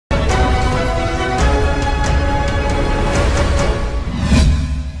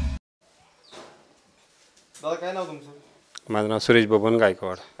दादा काय नाव तुमचं? माझं नाव सुरेश बबन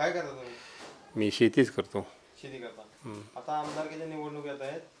गायकवाड. काय करता तुम्ही? मी शेतीच करतो. शेती करता. आता आमदारकीच्या निवडणूक येत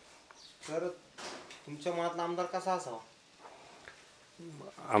आहेत, तर तुमच्या मनातला आमदार कसा असावा?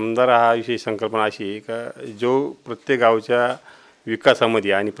 आमदार हा विषयी संकल्पना अशी आहे का जो प्रत्येक गावच्या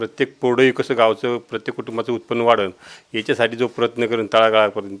विकासामध्ये आणि प्रत्येक पोडही कसं गावचं प्रत्येक कुटुंबाचं उत्पन्न वाढन याच्यासाठी जो प्रयत्न करून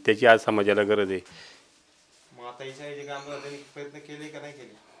तळागाळापर्यंत त्याची आज समाजाला गरज आहे. मग आता याच्या जे आमदार त्यांनी प्रयत्न केले का नाही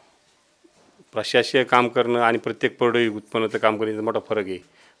केले? प्रशासकीय काम करणं आणि प्रत्येक पोडही उत्पन्नाचं काम करण्याचा मोठा फरक आहे.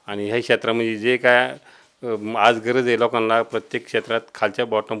 आणि ह्या क्षेत्रामध्ये जे काय आज गरज आहे लोकांना प्रत्येक क्षेत्रात खालच्या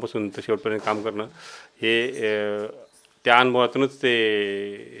बॉटमपासून तर शेवटपर्यंत काम करणं हे त्या अनुभवातूनच ते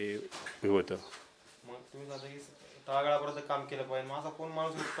होतं. मग तुम्ही आता तळागाळापर्यंत काम केलं पाहिजे, मग असा कोण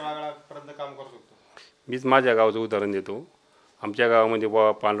माणूस तळागाळापर्यंत काम करू शकतो? मीच माझ्या गावाचं उदाहरण देतो. आमच्या गावामध्ये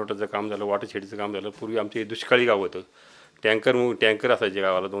पाणलोटाचं काम झालं, वॉटर शेडचं काम झालं. पूर्वी आमचे दुष्काळी गाव होतं. टँकर असायचे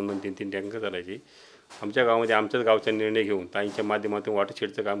गावाला, 2-2, 3-3 टँकर चालायचे. आमच्या गावामध्ये आमच्याच गावचा निर्णय घेऊन ताईंच्या माध्यमातून वॉटर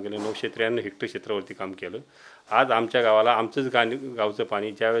शेडचं काम केलं. 993 हेक्टर क्षेत्रावरती काम केलं. आज आमच्या गावाला आमचंच गावचं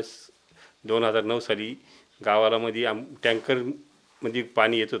पाणी ज्यावेळेस 2009 साली गावाला मध्ये टँकरमध्ये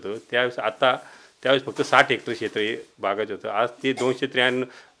पाणी येत होतं त्यावेळेस फक्त 60 हेक्टर क्षेत्र बागायचं होतं. आज ते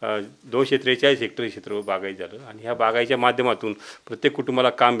 243 हेक्टर क्षेत्र बागायचं झालं. आणि ह्या बागायच्या माध्यमातून प्रत्येक कुटुंबाला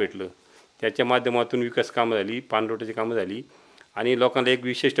काम भेटलं. त्याच्या माध्यमातून विकास कामं झाली, पाणलोटाची कामं झाली आणि लोकांना एक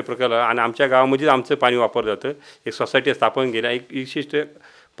विशिष्ट प्रकार. आणि आमच्या गावामध्येच आमचं पाणी वापरलं जातं. एक सोसायटी स्थापन केल्या, एक विशिष्ट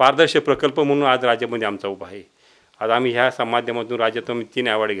पारदर्शक प्रकल्प म्हणून आज राज्यामध्ये आमचा उभा आहे. आज आम्ही ह्या माध्यमातून राज्यातून 3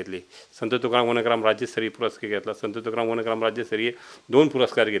 अवॉर्ड घेतले. संत तुकाराम वनग्राम राज्यस्तरीय पुरस्कार घेतला, संत तुकाराम वनग्राम राज्यस्तरीय 2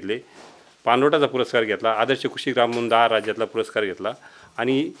 पुरस्कार घेतले, पाणलोटाचा पुरस्कार घेतला, आदर्श कृषी ग्राम म्हणून 10 राज्यातला पुरस्कार घेतला.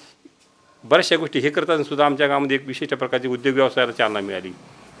 आणि बऱ्याचशा गोष्टी हे करताना सुद्धा आमच्या गावामध्ये एक विशिष्ट प्रकारची उद्योग व्यवसायाला चालना मिळाली.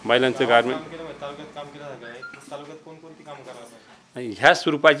 महिलांचं गारमेंट ह्या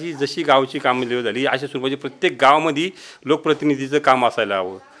स्वरूपाची जशी गावची कामं दिली झाली अशा स्वरूपाची प्रत्येक गावामध्ये लोकप्रतिनिधीचं काम असायला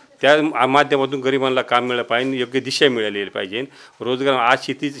हवं. त्या माध्यमातून गरिबांना काम मिळालं पाहिजे, योग्य दिशा मिळाली पाहिजे. रोजगार आज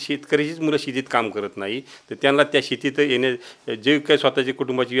शेतकऱ्याचीच मुलं शेतीत काम करत नाही, तर त्यांना त्या शेतीत येणे जे काही स्वतःचे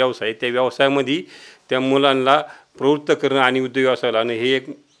कुटुंबाचे व्यवसाय आहे त्या व्यवसायामध्ये त्या मुलांना प्रवृत्त करणं आणि उद्योग व्यवसाय लावणं हे एक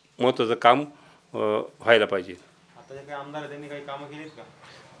महत्त्वाचं काम व्हायला पाहिजे. आता जे काही आमदार त्यांनी काही कामं केलीत का?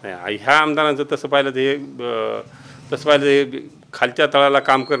 नाही, ह्या आमदारांचं तसं पाहिलं ते खालच्या तळाला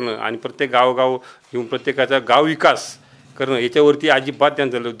काम करणं आणि प्रत्येक गावोगाव घेऊन प्रत्येकाचा गाव विकास करणं याच्यावरती अजिबात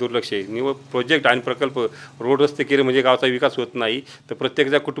त्यांचं दुर्लक्ष आहे. निवड प्रोजेक्ट आणि प्रकल्प रोड रस्ते केले म्हणजे गावचा विकास होत नाही, तर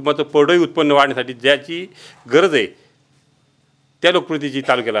प्रत्येकाच्या कुटुंबाचं पडही उत्पन्न वाढण्यासाठी ज्याची गरज आहे त्या लोकप्रतिनिधीची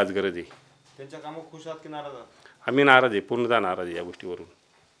तालुक्याला आज गरज आहे. त्यांच्या कामं खुश आहात की नाराज आहात? आम्ही नाराज आहे, पूर्णतः नाराज आहे या गोष्टीवरून.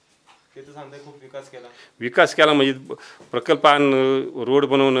 ते तर सांगताय खूप विकास केला म्हणजे प्रकल्प आणि रोड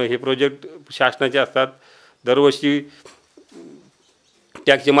बनवणं हे प्रोजेक्ट शासनाचे असतात. दरवर्षी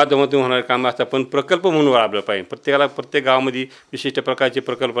टॅक्सच्या माध्यमातून होणारे कामं असतात, पण प्रकल्प म्हणून वाढलं पाहिजे. प्रत्येक गावामध्ये विशिष्ट प्रकारचे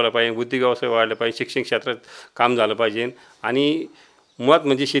प्रकल्प आला पाहिजे, उद्योग व्यवसाय वाढला पाहिजे, शिक्षण क्षेत्रात काम झालं पाहिजे. आणि मुळात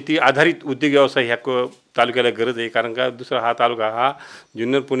म्हणजे शेती आधारित उद्योग व्यवसाय ह्या तालुक्याला गरज आहे. कारण का दुसरा हा तालुका हा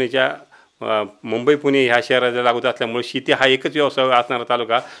जुन्नर पुणेच्या मुंबई पुणे ह्या शहराला लागत असल्यामुळे शेती हा एकच व्यवसाय असणारा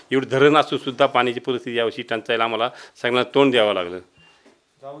तालुका. एवढं धरण असूनसुद्धा पाण्याची परिस्थिती यावर्षी टंचाईला आम्हाला सगळ्यांना तोंड द्यावं लागलं.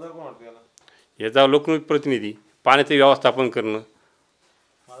 याचा लोकप्रतिनिधी पाण्याचं व्यवस्थापन करणं.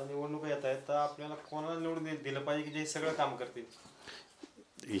 निवडणूक येत आहेत तर आपल्याला कोणाला निवडून दिलं पाहिजे की जे सगळं काम करतील?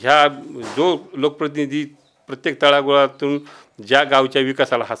 ह्या जो लोकप्रतिनिधी प्रत्येक तळागाळातून ज्या गावच्या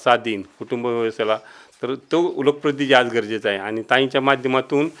विकासाला हा साथ देईन कुटुंब व्यवस्थेला, तर तो लोकप्रतिनिधी आज गरजेचा आहे. आणि ताईंच्या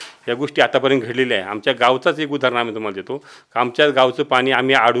माध्यमातून या गोष्टी आतापर्यंत घडलेल्या आहे. आमच्या गावचाच एक उदाहरण आम्ही तुम्हाला देतो. आमच्या गावचं पाणी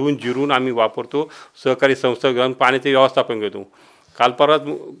आम्ही अडवून जिरून आम्ही वापरतो. सहकारी संस्था घेऊन पाण्याचं व्यवस्थापन घेतो. काल परवा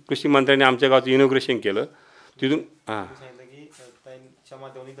कृषी मंत्र्यांनी आमच्या गावाचं इनॉग्रेशन केलं. तिथून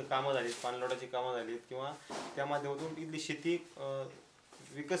माध्यमातून इथं कामं झालीत, पाणलोटाची कामं झालीत किंवा त्या माध्यमातून इथली शेती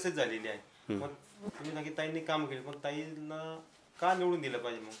विकसित झालेली आहे. मग तुम्ही सांगितलं ताईंनी काम केले, पण ताईंना का निवडून दिलं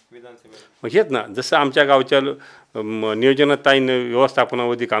पाहिजे मग विधानसभेला? मग हेच ना, जसं आमच्या गावच्या नियोजनात ताईनं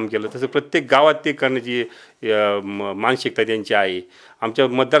व्यवस्थापनावरती काम केलं तसं प्रत्येक गावात ते करण्याची मानसिकता त्यांची आहे. आमच्या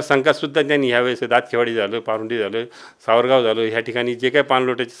मतदारसंघातसुद्धा त्यांनी ह्यावेळेस दातखेवाडी झालं, पारुंडी झालं, सावरगाव झालं, ह्या ठिकाणी जे काही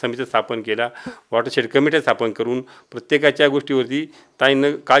पाणलोटाची समिती स्थापन केल्या, वॉटरशेड कमिट्या स्थापन करून प्रत्येकाच्या गोष्टीवरती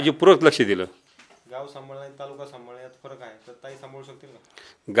ताईनं काळजीपूर्वक लक्ष दिलं. गाव सांभाळण्यात तालुका सांभाळण्यात फरक आहे, तर ताई सांभाळू शकतील का?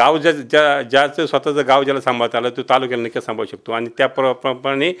 गाव ज्याचं स्वतःचं गाव ज्याला सांभाळता आलं तो तालुक्याला नक्की सांभाळू शकतो. आणि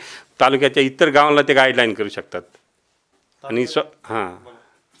त्याप्रमाणे तालुक्याच्या इतर गावांना ते गाईडलाईन करू शकतात. आणि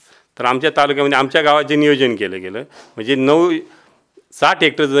तर आमच्या तालुक्यामध्ये आमच्या गावाचे नियोजन केलं गेलं म्हणजे 60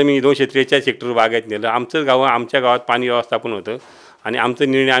 हेक्टर जमीन 243 हेक्टर बागायत नेलं. आमच्या गावात पाणी व्यवस्थापन होतं आणि आमचा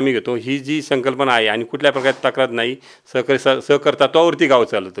निर्णय आम्ही घेतो. ही जी संकल्पना आहे आणि कुठल्या प्रकारची तक्रार नाही, सहकार तत्वावरती गाव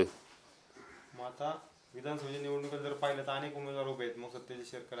चालतं. विधानसभेच्या निवडणुकीत जर पाहिलं तर अनेक उमेदवार उभे आहेत. मग सत्यजित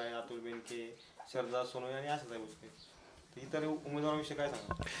शेरकर आहे, अतुल बेनके, शरदा सोनवणे आणि आशाताई बुचके. तर इतर उमेदवारांविषयी काय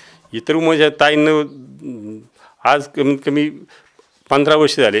सांगा? इतर उमेदवार ताईंनं आज कमीत कमी 15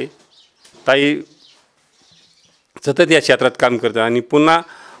 वर्ष झाले ताई सतत या क्षेत्रात काम करतात आणि पुन्हा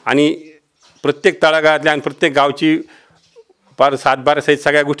आणि प्रत्येक तळागाळातल्या आणि प्रत्येक गावची फार सातबारा सहित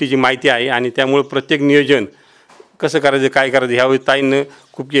सगळ्या गोष्टीची माहिती आहे आणि त्यामुळे प्रत्येक नियोजन कसं करायचं काय करायचं ह्यावेळी ताईंनं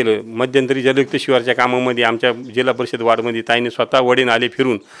खूप केलं. मध्यंतरी जलयुक्त शिवारच्या कामामध्ये आमच्या जिल्हा परिषद वार्डमध्ये ताईंनी स्वतः वडील आले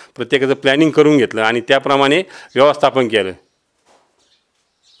फिरून प्रत्येकाचं प्लॅनिंग करून घेतलं आणि त्याप्रमाणे व्यवस्थापन केलं.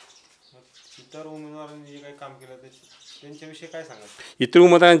 इतर उमेदवारांनी जे काही काम केलं त्यांच्याविषयी काय सांगा? इतर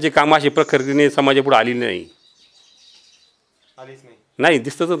उमेदवारांचे काम अशी प्रकारे समाजापुढे आलेली नाही, आलीच नाही. नाही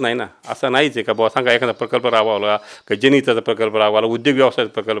दिसतच नाही ना. असं नाहीच आहे का बाबा सांगा एखादा प्रकल्प राबवला का जनहिताचा प्रकल्प राबवला, उद्योग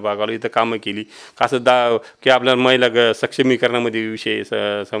व्यवसायाचा प्रकल्प राबवला, इथं कामं केली का असं की आपल्याला महिला सक्षमीकरणामध्ये विषय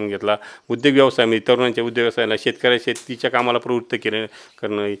समजून घेतला, उद्योग व्यवसायामध्ये तरुणांच्या उद्योग व्यवसायाला शेतकऱ्या शेतीच्या कामाला प्रवृत्त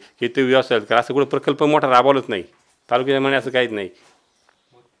करणं हे ते व्यवसाय असं कुठं प्रकल्प मोठा राबवलाच नाही तालुक्यामध्ये, असं काहीच नाही.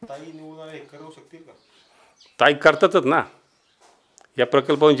 ताई निवडून हे करू शकतील का? ताई करतातच ना. या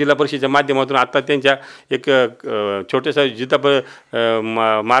प्रकल्पावरून जिल्हा परिषदेच्या माध्यमातून आता त्यांच्या एक छोट्याशा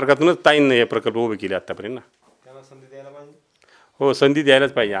मार्गातूनच ताईंना हे प्रकल्प उभे केले आत्तापर्यंत ना. त्यांना संधी द्यायला पाहिजे. हो, संधी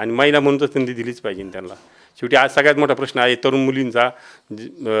द्यायलाच पाहिजे आणि महिला म्हणून तर संधी दिलीच पाहिजे त्यांना. शेवटी आज सगळ्यात मोठा प्रश्न आहे तरुण मुलींचा.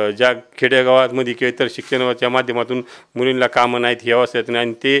 ज्या खेडेगावांमध्ये किंवा इतर शिक्षणाच्या माध्यमातून मुलींना कामं नाहीत ही अवस्था येत नाही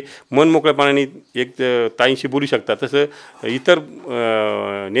आणि ते मनमोकळेपणाने एक ताईंशी बोलू शकतात. तसं इतर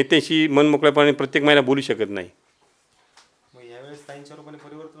नेत्यांशी मनमोकळेपणाने प्रत्येक महिला बोलू शकत नाही.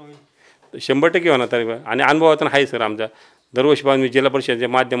 100% होणार तरी आणि अनुभवातून आहे सर आमचा. दरवर्षीपासून जिल्हा परिषदेच्या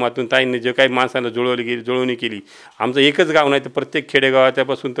माध्यमातून ताईंनी जे काही माणसांना जुळवणी केली. आमचं एकच गाव नाही तर प्रत्येक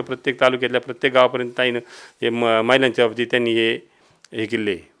खेडेगावाच्यापासून तर प्रत्येक तालुक्यातल्या प्रत्येक गावापर्यंत ताईनं हे महिलांच्या बाबतीत त्यांनी हे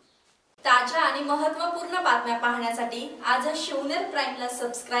केले. ताज्या आणि महत्त्वपूर्ण बातम्या पाहण्यासाठी आजच शिवनेर प्राईमला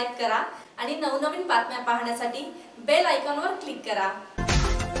सबस्क्राईब करा आणि नवनवीन बातम्या पाहण्यासाठी बेल आयकॉनवर क्लिक करा.